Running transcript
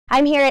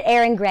I'm here at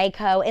Aaron Gray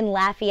Co. in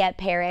Lafayette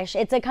Parish.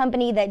 It's a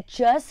company that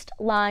just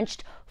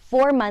launched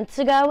 4 months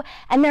ago,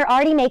 and they're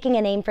already making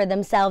a name for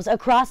themselves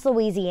across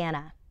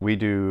Louisiana. We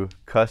do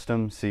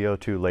custom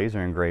CO2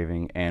 laser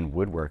engraving and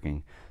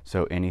woodworking.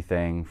 So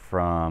anything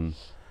from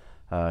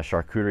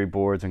charcuterie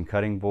boards and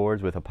cutting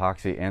boards with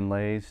epoxy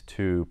inlays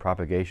to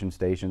propagation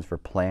stations for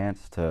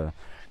plants to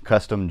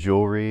custom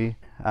jewelry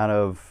out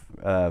of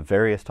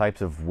various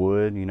types of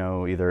wood, you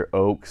know, either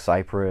oak,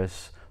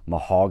 cypress,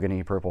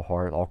 mahogany, purple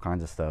heart, all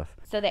kinds of stuff.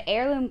 So the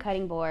heirloom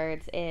cutting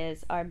boards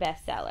is our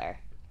best seller.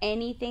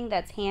 Anything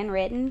that's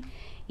handwritten,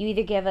 you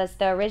either give us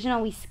the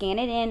original, we scan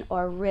it in,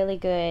 or a really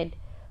good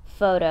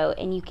photo,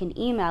 and you can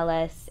email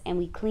us and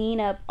we clean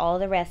up all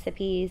the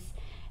recipes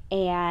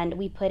and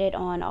we put it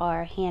on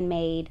our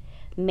handmade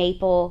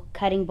maple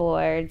cutting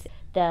boards.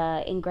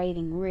 The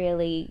engraving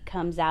really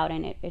comes out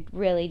and it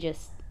really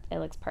just, it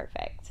looks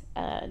perfect.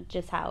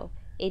 Just how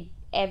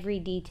every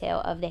detail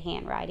of the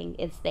handwriting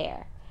is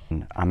there.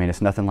 I mean,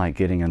 it's nothing like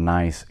getting a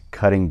nice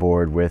cutting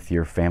board with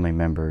your family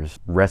member's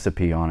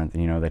recipe on it,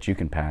 you know, that you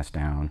can pass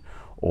down.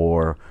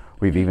 Or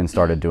we've even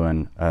started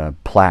doing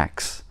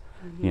plaques,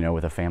 you know,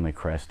 with a family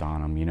crest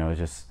on them. You know,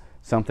 just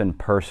something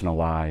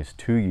personalized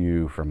to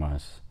you from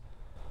us.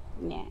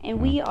 Yeah, and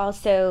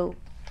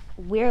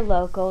we're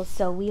local,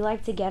 so we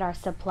like to get our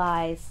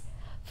supplies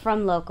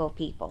from local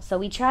people. So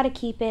we try to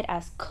keep it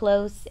as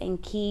close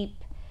and keep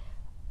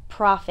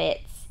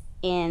profits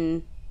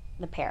in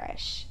the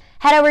parish.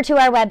 Head over to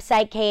our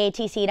website,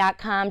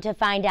 KATC.com, to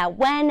find out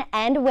when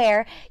and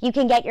where you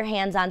can get your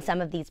hands on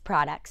some of these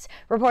products.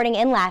 Reporting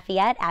in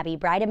Lafayette, Abby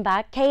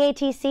Breidenbach,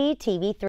 KATC TV3.